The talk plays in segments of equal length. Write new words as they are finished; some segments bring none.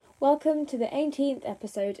Welcome to the 18th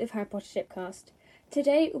episode of Harry Potter Shipcast.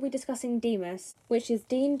 Today we'll be discussing Deamus, which is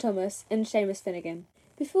Dean Thomas and Seamus Finnegan.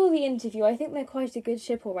 Before the interview, I think they're quite a good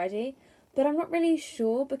ship already, but I'm not really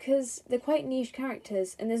sure because they're quite niche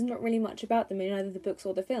characters and there's not really much about them in either the books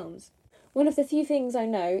or the films. One of the few things I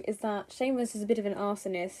know is that Seamus is a bit of an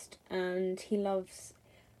arsonist and he loves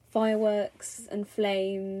fireworks and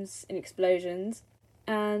flames and explosions.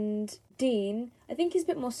 And Dean, I think he's a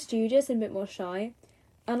bit more studious and a bit more shy.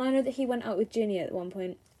 And I know that he went out with Ginny at one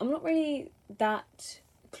point. I'm not really that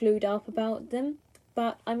clued up about them,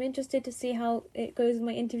 but I'm interested to see how it goes with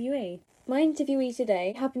my interviewee. My interviewee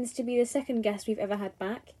today happens to be the second guest we've ever had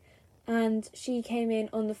back, and she came in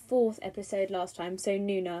on the 4th episode last time, so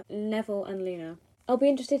Nuna, Neville and Luna. I'll be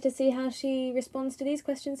interested to see how she responds to these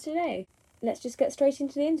questions today. Let's just get straight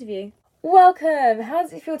into the interview. Welcome! How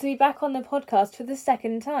does it feel to be back on the podcast for the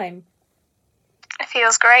second time? It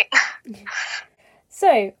feels great.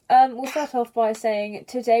 So, we'll start off by saying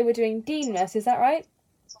today we're doing Deamus, is that right?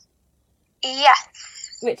 Yes.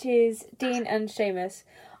 Which is Dean and Seamus.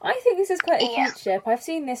 I think this is quite a cute ship. I've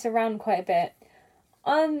seen this around quite a bit.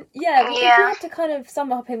 If you had to kind of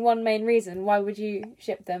sum up in one main reason, why would you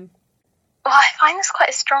ship them? Well, I find this quite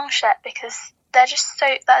a strong ship because they're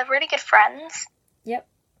really good friends. Yep.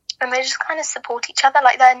 And they just kind of support each other.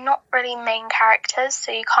 Like, they're not really main characters,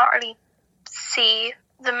 so you can't really see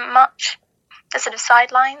them much. The sort of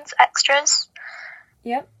sidelines, extras.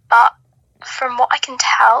 Yep. But from what I can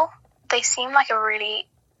tell, they seem like a really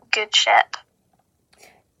good ship.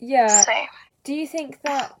 Yeah. So, do you think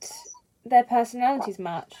that their personalities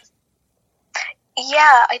match?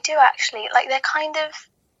 Yeah, I do actually. Like,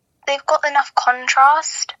 they've got enough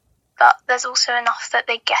contrast, but there's also enough that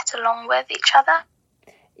they get along with each other.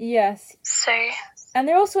 Yes. So. And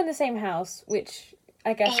they're also in the same house, which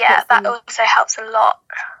I guess. Yeah, that also helps a lot.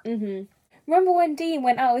 Mhm. Remember when Dean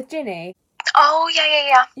went out with Ginny? Oh,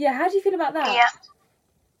 yeah. Yeah, how do you feel about that? Yeah.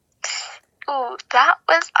 Oh,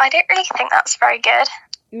 I don't really think that's very good.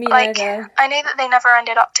 Me neither. I know that they never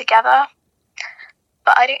ended up together,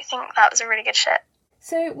 but I don't think that was a really good ship.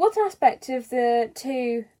 So, what aspect of the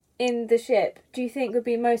two in the ship do you think would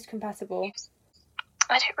be most compatible?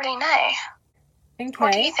 I don't really know. Okay.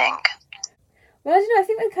 What do you think? Well, I don't know, I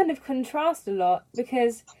think they kind of contrast a lot,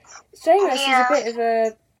 because Seamus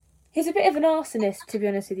is He's a bit of an arsonist, to be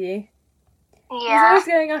honest with you. Yeah. He's always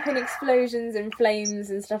going up in explosions and flames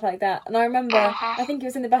and stuff like that. And I remember, I think it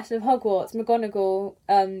was in the Battle of Hogwarts,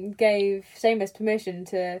 McGonagall gave Seamus permission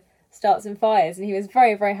to start some fires, and he was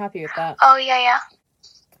very, very happy with that. Oh, yeah.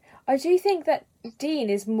 I do think that Dean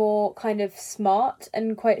is more kind of smart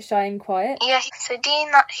and quite shy and quiet. Yeah, so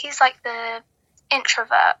Dean, he's like the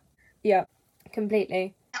introvert. Yeah,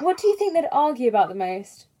 completely. What do you think they'd argue about the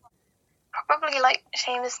most? Probably like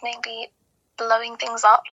Seamus maybe blowing things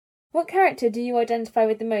up. What character do you identify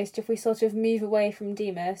with the most if we sort of move away from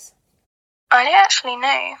Deamus? I don't actually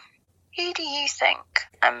know. Who do you think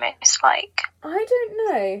I'm most like? I don't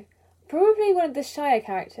know. Probably one of the shyer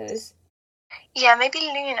characters. Yeah, maybe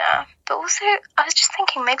Luna. But also, I was just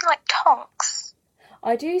thinking maybe like Tonks.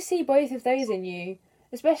 I do see both of those in you.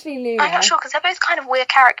 Especially Luna. I'm not sure because they're both kind of weird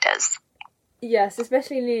characters. Yes,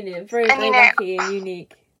 especially Luna. Very, very wacky and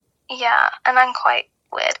unique. Yeah, and I'm quite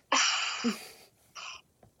weird.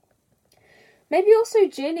 Maybe also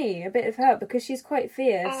Ginny, a bit of her, because she's quite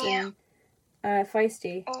fierce and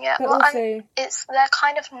feisty. Yeah, but well, also they're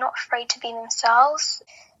kind of not afraid to be themselves.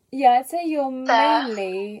 Yeah, I'd say you're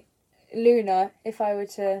mainly Luna, if I were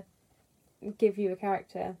to give you a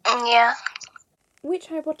character. Yeah. Which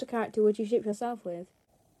Harry Potter character would you ship yourself with?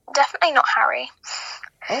 Definitely not Harry.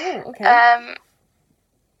 Oh, okay.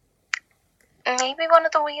 Maybe one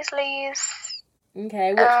of the Weasleys.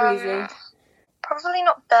 Okay, which Weasley? Probably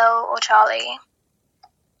not Bill or Charlie.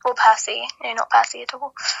 Or Percy. No, not Percy at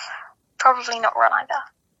all. Probably not Ron either.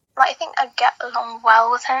 Like, I think I'd get along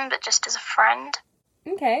well with him, but just as a friend.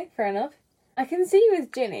 Okay, fair enough. I can see you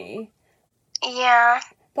with Ginny. Yeah.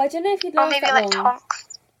 But I don't know if you'd last that long. Or maybe like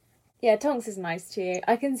Tonks. Yeah, Tonks is nice too.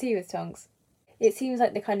 I can see you with Tonks. It seems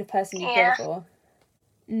like the kind of person you'd go for.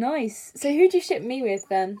 Nice. So who'd you ship me with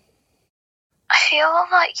then? I feel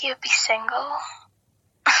like you'd be single.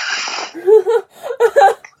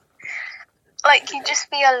 Like, you'd just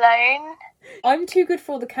be alone. I'm too good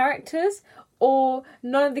for all the characters, or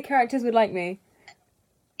none of the characters would like me?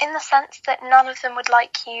 In the sense that none of them would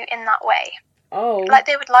like you in that way. Oh. Like,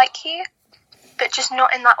 they would like you, but just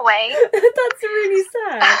not in that way. That's really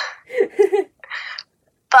sad.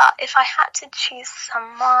 But if I had to choose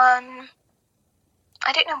someone,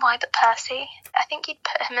 I don't know why, but Percy. I think you'd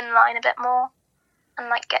put him in line a bit more and,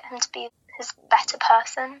 like, get him to be his better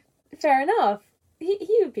person. Fair enough.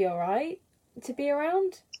 he would be alright to be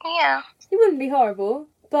around. Yeah. He wouldn't be horrible,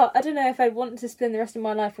 but I don't know if I'd want to spend the rest of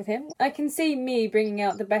my life with him. I can see me bringing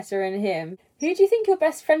out the better in him. Who do you think your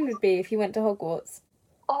best friend would be if you went to Hogwarts?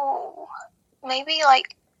 Oh, maybe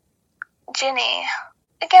like Ginny.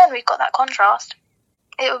 Again, we've got that contrast.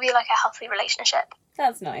 It would be like a healthy relationship.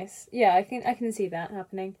 That's nice. Yeah, I can see that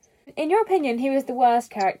happening. In your opinion, who is the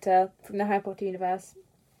worst character from the Harry Potter universe?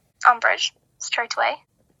 Umbridge, straight away.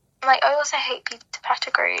 Like, I also hate Peter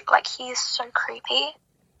Pettigrew. Like, he is so creepy.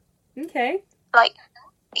 Okay. Like,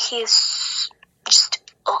 he is just...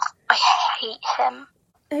 Ugh, I hate him.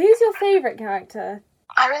 Who's your favourite character?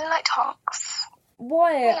 I really like Tonks.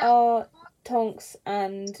 Why are Tonks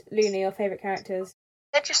and Luna your favourite characters?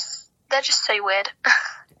 They're just so weird.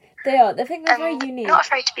 They are. I think they're very And unique. not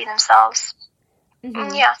afraid to be themselves.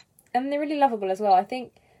 Mm-hmm. Yeah. And they're really lovable as well. I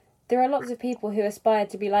think there are lots of people who aspire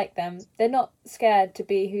to be like them. They're not scared to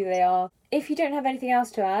be who they are. If you don't have anything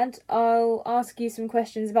else to add, I'll ask you some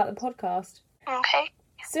questions about the podcast. Okay.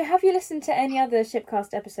 So have you listened to any other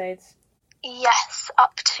Shipcast episodes? Yes,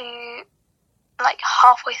 up to like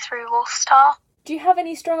halfway through Wolfstar. Do you have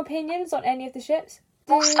any strong opinions on any of the ships?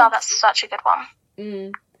 Wolfstar, that's such a good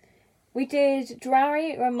one. We did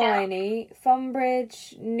Drarry, Hermione,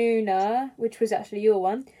 Fumbridge, Nuna, which was actually your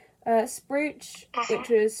one, Sprooch, which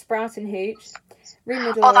was Sprout and Hooch,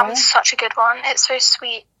 Remadora. Oh, that was such a good one. It's so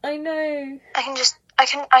sweet. I know. I can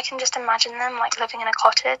just imagine them like living in a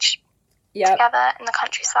cottage together in the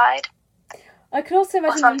countryside. I could also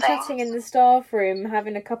imagine them chatting in the staff room,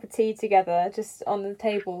 having a cup of tea together, just on the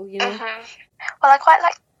table, you know. Well, I quite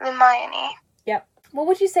like Hermione. Yep. What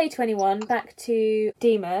would you say to anyone, back to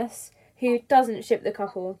Deamus, who doesn't ship the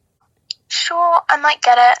couple? Sure, I might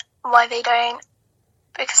get it why they don't,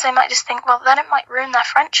 because they might just think, well, then it might ruin their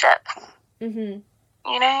friendship. You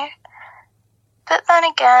know? But then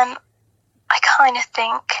again, I kind of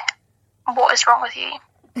think, what is wrong with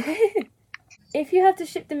you? If you had to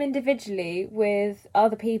ship them individually with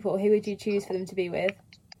other people, who would you choose for them to be with?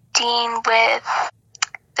 Dean with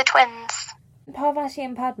the twins. Parvati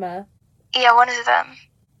and Padma? Yeah, one of them.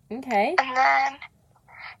 Okay. And then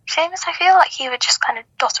Seamus, I feel like he would just kind of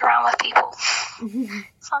dot around with people.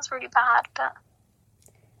 Sounds really bad, but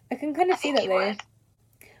I can kind of see that though.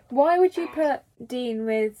 Why would you put Dean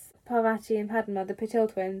with Parvati and Padma, the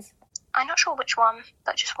Patil twins? I'm not sure which one,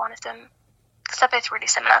 but just one of them. Because they're both really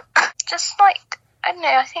similar. Just like, I don't know,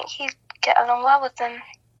 I think he'd get along well with them.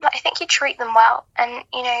 Like, I think he'd treat them well. And,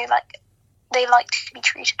 you know, like, they like to be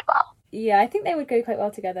treated well. Yeah, I think they would go quite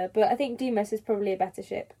well together, but I think Deamus is probably a better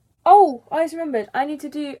ship. Oh, I just remembered. I need to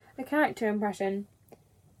do a character impression.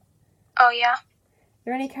 Oh, yeah? Are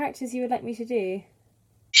there any characters you would like me to do?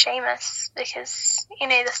 Seamus, because, you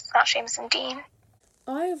know, this is about Seamus and Dean.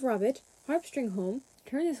 I have rubbed harpstring home,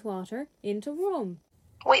 turn this water into rum.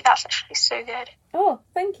 Wait, that's actually so good. Oh,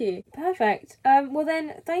 thank you. Perfect. Well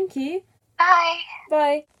then, thank you. Bye.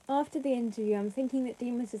 Bye. After the interview, I'm thinking that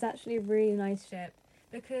Deamus is actually a really nice ship,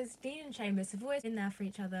 because Dean and Seamus have always been there for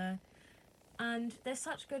each other, and they're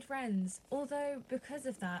such good friends. Although, because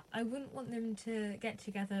of that, I wouldn't want them to get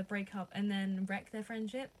together, break up, and then wreck their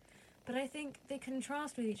friendship. But I think they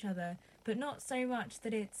contrast with each other, but not so much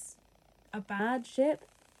that it's a bad ship.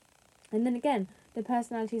 And then again, the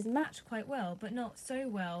personalities match quite well, but not so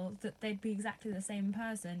well that they'd be exactly the same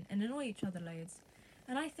person and annoy each other loads.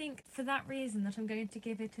 And I think for that reason that I'm going to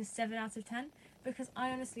give it a 7 out of 10, because I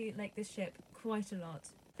honestly like this ship quite a lot.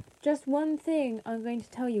 Just one thing I'm going to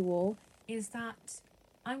tell you all is that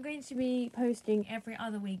I'm going to be posting every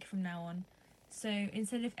other week from now on. So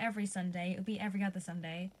instead of every Sunday, it'll be every other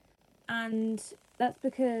Sunday. And that's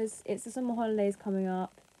because it's the summer holidays coming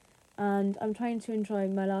up, and I'm trying to enjoy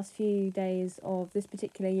my last few days of this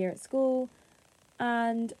particular year at school,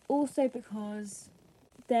 and also because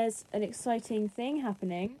there's an exciting thing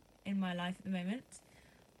happening in my life at the moment.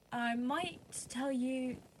 I might tell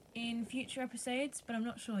you in future episodes, but I'm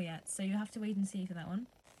not sure yet, so you'll have to wait and see for that one.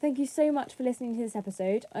 Thank you so much for listening to this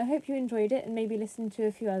episode. I hope you enjoyed it and maybe listened to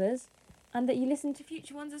a few others, and that you listen to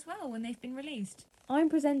future ones as well when they've been released. I'm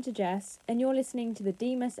presenter Jess, and you're listening to the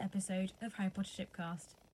Deamus episode of Harry Potter Shipcast.